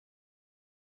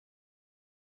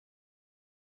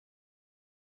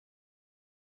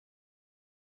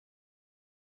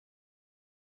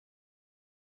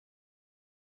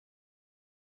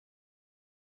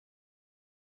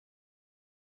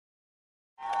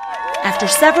After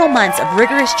several months of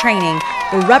rigorous training,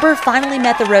 the rubber finally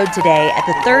met the road today at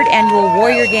the 3rd Annual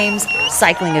Warrior Games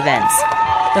cycling events.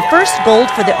 The first gold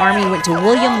for the Army went to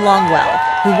William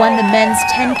Longwell, who won the men's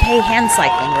 10K hand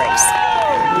cycling race.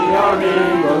 The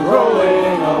Army was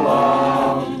rolling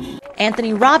along.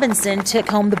 Anthony Robinson took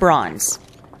home the bronze.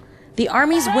 The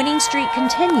Army's winning streak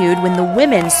continued when the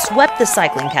women swept the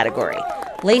cycling category.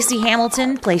 Lacey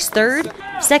Hamilton placed 3rd,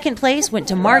 2nd place went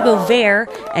to Margot Vare,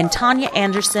 and Tanya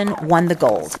Anderson won the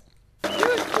gold.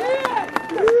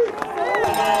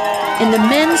 In the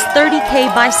men's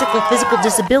 30K bicycle physical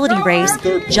disability race,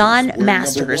 John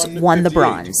Masters won the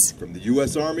bronze. From the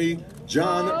U.S. Army,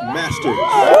 John Masters.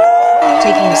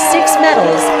 Taking 6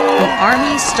 medals, the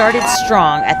Army started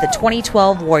strong at the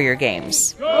 2012 Warrior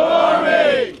Games. Go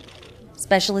Army!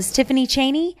 Specialist Tiffany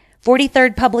Cheney,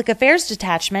 43rd Public Affairs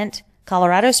Detachment,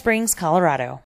 Colorado Springs, Colorado.